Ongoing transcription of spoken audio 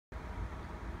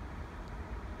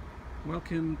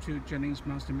Welcome to Jennings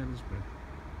Mazda Middlesbrough.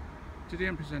 Today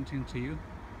I'm presenting to you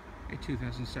a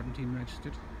 2017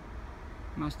 registered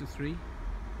Mazda 3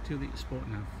 2-litre Sport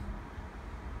Nav.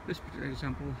 This particular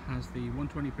example has the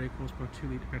 120 brake horsepower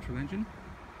 2-litre petrol engine.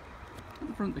 At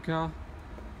the front of the car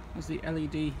has the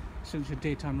LED signature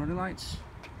daytime running lights,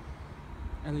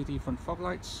 LED front fog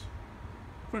lights,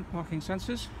 front parking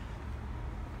sensors.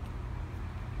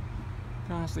 The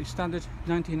car has the standard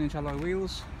 19-inch alloy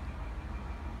wheels,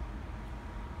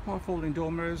 power folding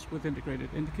door mirrors with integrated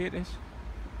indicators,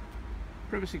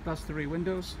 privacy glass 3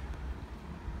 windows,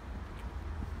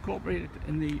 incorporated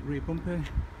in the rear bumper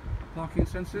parking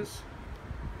sensors,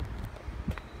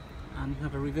 and you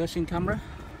have a reversing camera.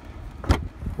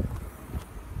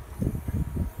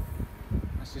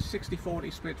 That's a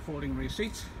 60-40 split folding rear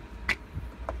seat.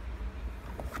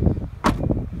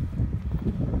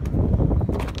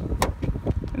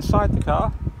 Inside the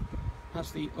car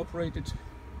has the uprated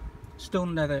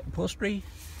stone leather upholstery,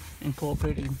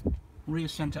 incorporating rear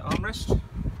centre armrest.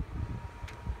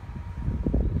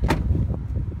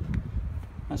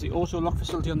 Has the auto lock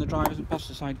facility on the driver's and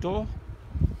passenger side door.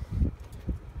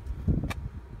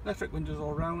 Electric windows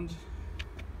all round.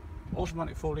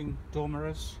 Automatic folding door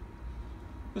mirrors.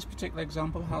 This particular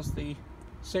example has the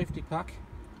safety pack,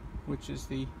 which is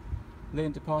the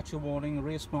lane departure warning,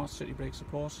 rear smart city brake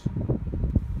support.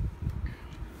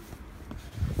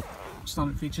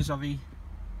 Standard features are the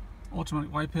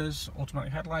automatic wipers,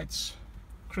 automatic headlights,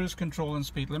 cruise control and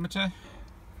speed limiter,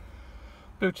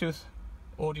 Bluetooth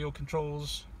audio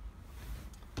controls,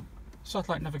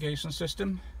 satellite navigation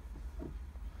system,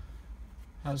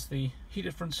 has the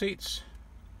heated front seats,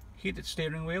 heated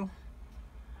steering wheel,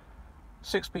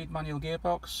 6-speed manual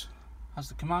gearbox, has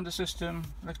the commander system,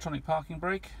 electronic parking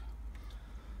brake,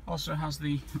 also has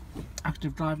the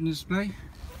active driving display.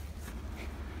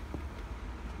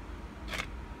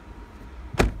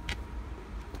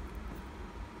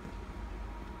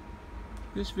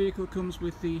 This vehicle comes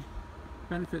with the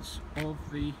benefits of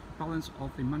the balance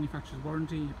of the manufacturer's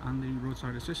warranty and the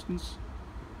roadside assistance.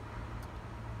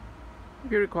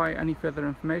 If you require any further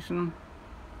information,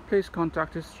 please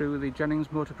contact us through the Jennings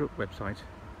Motor Group website.